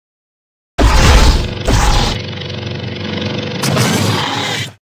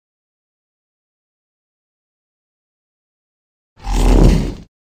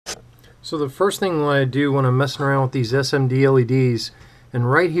So the first thing I do when I'm messing around with these SMD LEDs, and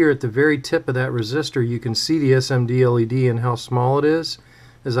right here at the very tip of that resistor you can see the SMD LED and how small it is,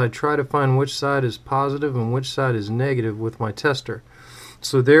 as I try to find which side is positive and which side is negative with my tester.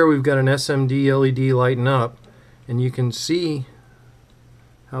 So there we've got an SMD LED lighting up, and you can see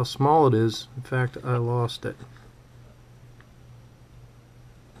how small it is. In fact, I lost it.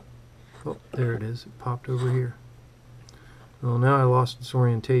 Oh, there it is. It popped over here. Well, now I lost its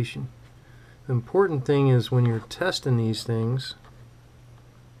orientation. The important thing is when you're testing these things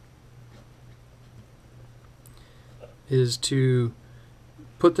is to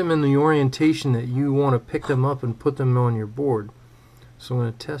put them in the orientation that you want to pick them up and put them on your board. So I'm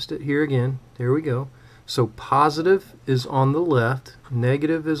going to test it here again. There we go. So positive is on the left,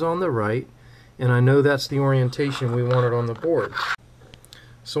 negative is on the right, and I know that's the orientation we wanted on the board.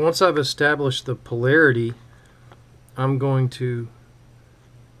 So once I've established the polarity, I'm going to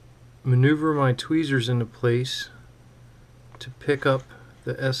maneuver my tweezers into place to pick up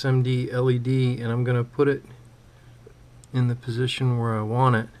the SMD LED, and I'm going to put it in the position where I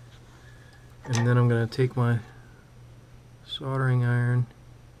want it, and then I'm going to take my soldering iron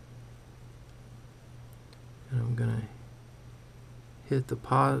and I'm going to hit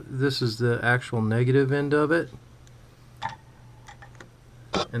the this is the actual negative end of it,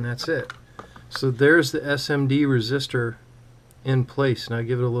 and that's it. So there's the SMD resistor in place, and I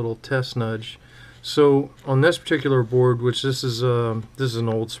give it a little test nudge. So on this particular board, which this is an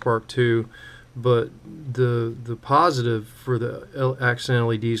old Spark 2, but the positive for the accent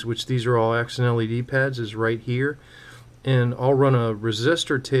LEDs, which these are all accent LED pads, is right here, and I'll run a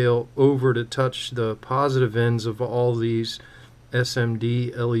resistor tail over to touch the positive ends of all these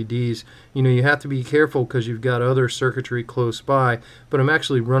SMD LEDs. You know, you have to be careful because you've got other circuitry close by, but I'm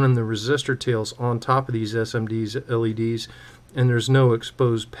actually running the resistor tails on top of these SMD LEDs, and there's no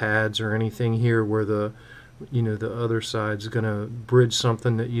exposed pads or anything here where the other side's going to bridge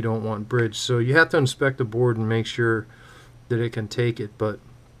something that you don't want bridged. So you have to inspect the board and make sure that it can take it. But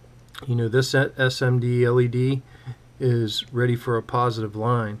you know, this SMD LED is ready for a positive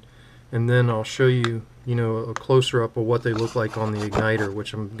line, and then I'll show you a closer up of what they look like on the igniter,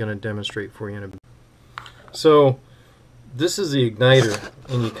 which I'm going to demonstrate for you in a bit. So this is the igniter,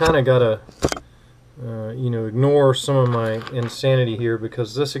 and you kind of gotta ignore some of my insanity here,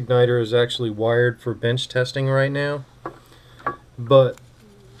 because this igniter is actually wired for bench testing right now. But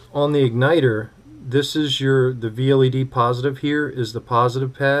on the igniter, this is the VLED positive. Here is the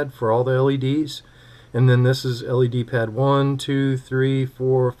positive pad for all the LEDs, and then this is LED pad 1, 2, 3,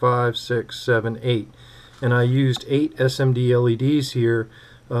 4, 5, 6, 7, 8. And I used 8 SMD LEDs here,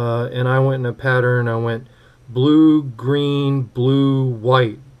 and I went in a pattern. I went blue, green, blue,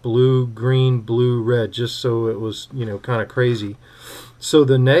 white, blue, green, blue, red, just so it was kind of crazy. So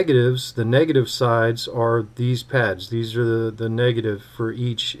the negative sides are these pads. These are the negative for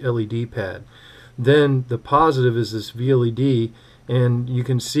each LED pad. Then the positive is this VLED, and you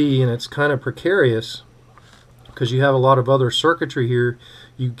can see, and it's kind of precarious because you have a lot of other circuitry here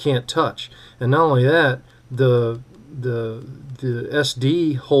you can't touch. And not only that, the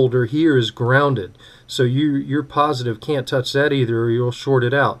SD holder here is grounded, so your positive can't touch that either, or you'll short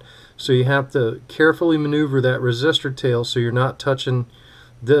it out. So you have to carefully maneuver that resistor tail so you're not touching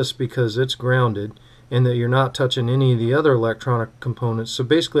this because it's grounded, and that you're not touching any of the other electronic components. So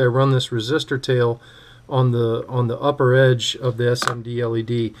basically I run this resistor tail on the upper edge of the SMD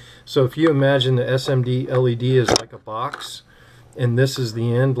LED. So if you imagine the SMD LED is like a box, and this is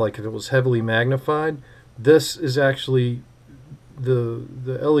the end, like if it was heavily magnified, this is actually the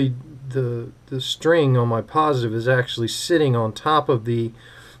string on my positive is actually sitting on top of the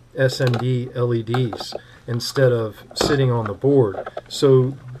SMD LEDs instead of sitting on the board.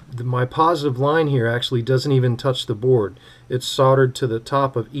 So my positive line here actually doesn't even touch the board. It's soldered to the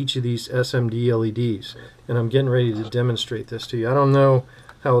top of each of these SMD LEDs, and I'm getting ready to demonstrate this to you. I don't know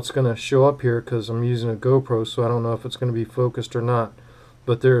how it's going to show up here because I'm using a GoPro, so I don't know if it's going to be focused or not.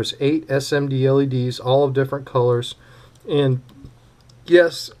 But there's 8 SMD LEDs, all of different colors, and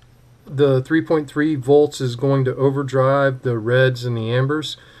yes, the 3.3 volts is going to overdrive the reds and the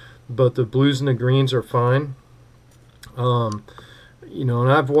ambers, but the blues and the greens are fine. And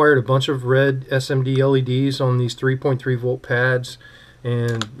I've wired a bunch of red SMD LEDs on these 3.3 volt pads,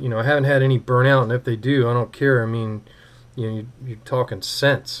 and I haven't had any burnout, and if they do, I don't care. I mean, you're talking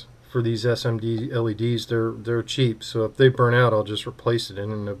cents for these SMD LEDs. They're cheap, so if they burn out, I'll just replace it,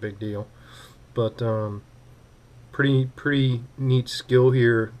 and no big deal. But pretty neat skill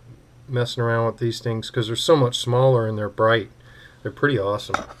here messing around with these things because they're so much smaller and they're bright. They're pretty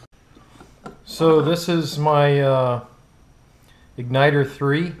awesome. So this is my Igniter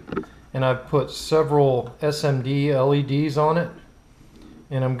 3, and I've put several SMD LEDs on it,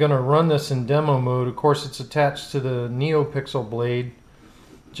 and I'm going to run this in demo mode. Of course, it's attached to the neopixel blade,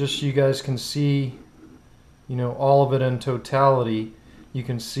 just so you guys can see, you know, all of it in totality. You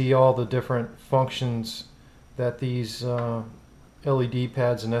can see all the different functions that these LED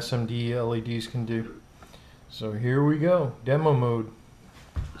pads and SMD LEDs can do. So here we go, demo mode.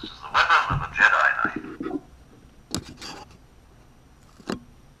 This is the weapon of a Jedi Knight.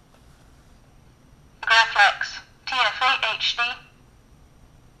 Graflex, TFA HD.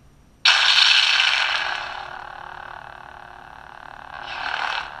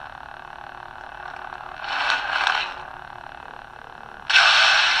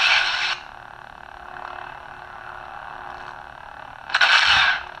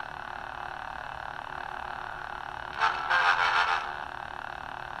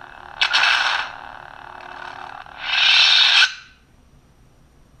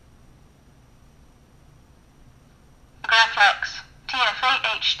 Graflex, TFA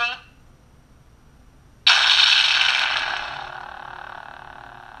HD.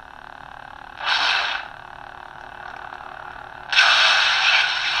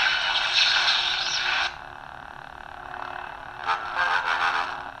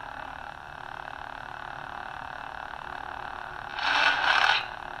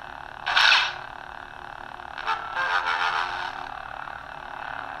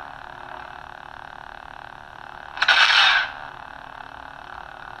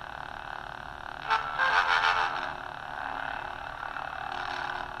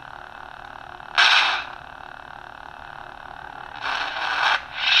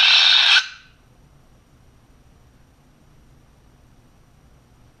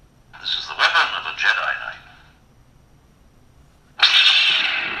 This is the weapon of a Jedi Knight.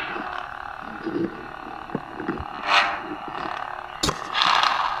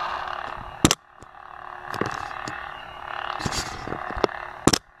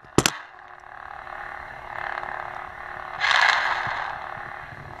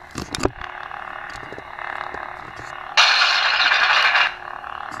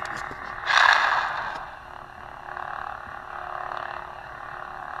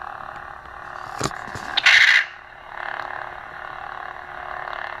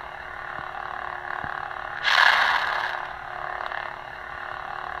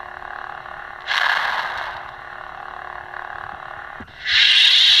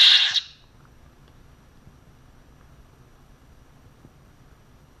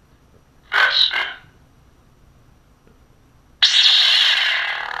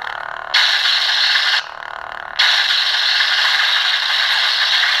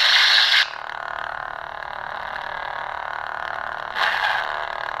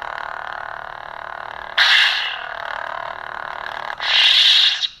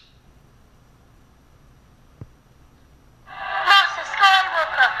 Master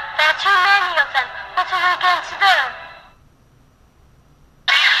Skywalker, there are too many of them. What are we going to do?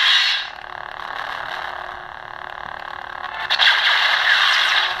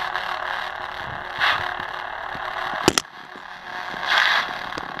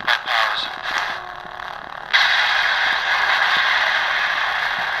 My powers.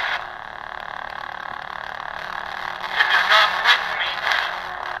 If you're not with me,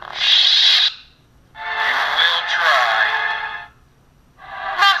 you will try.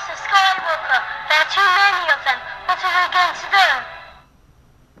 Master Skywalker, there are too many of them. What are we going to do?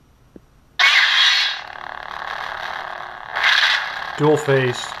 Dual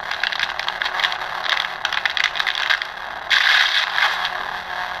phase.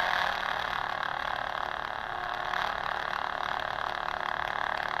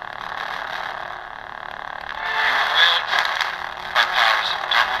 My powers have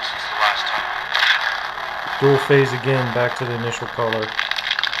doubled since the last time. Dual phase again, back to the initial color.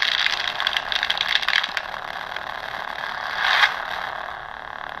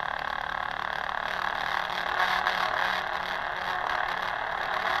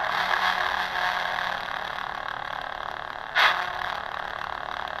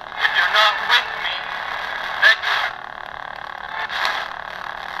 If you're not with me, then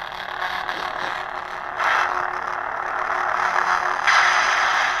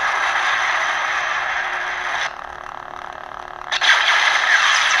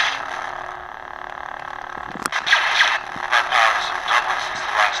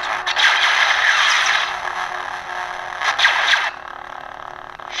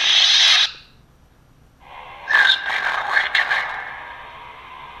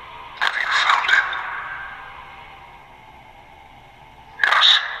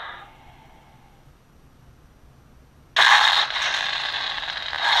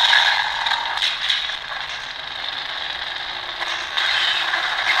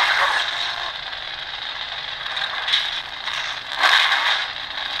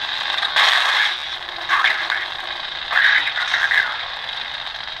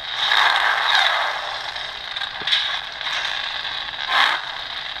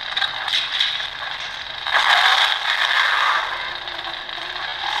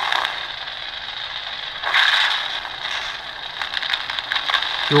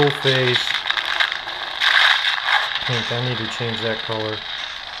Dual phase pink. I need to change that color.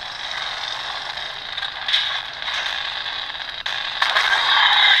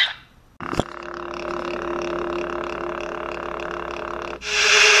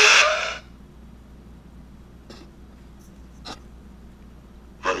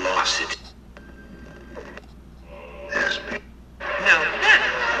 Velocity. There's me. Now that's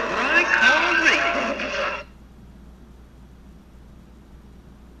what I call racing.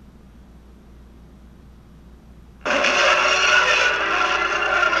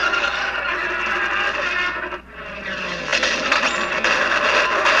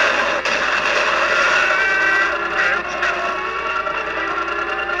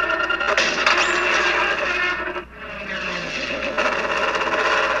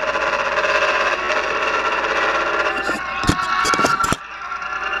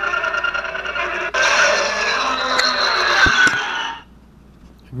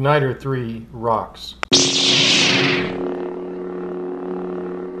 Igniter 3 rocks.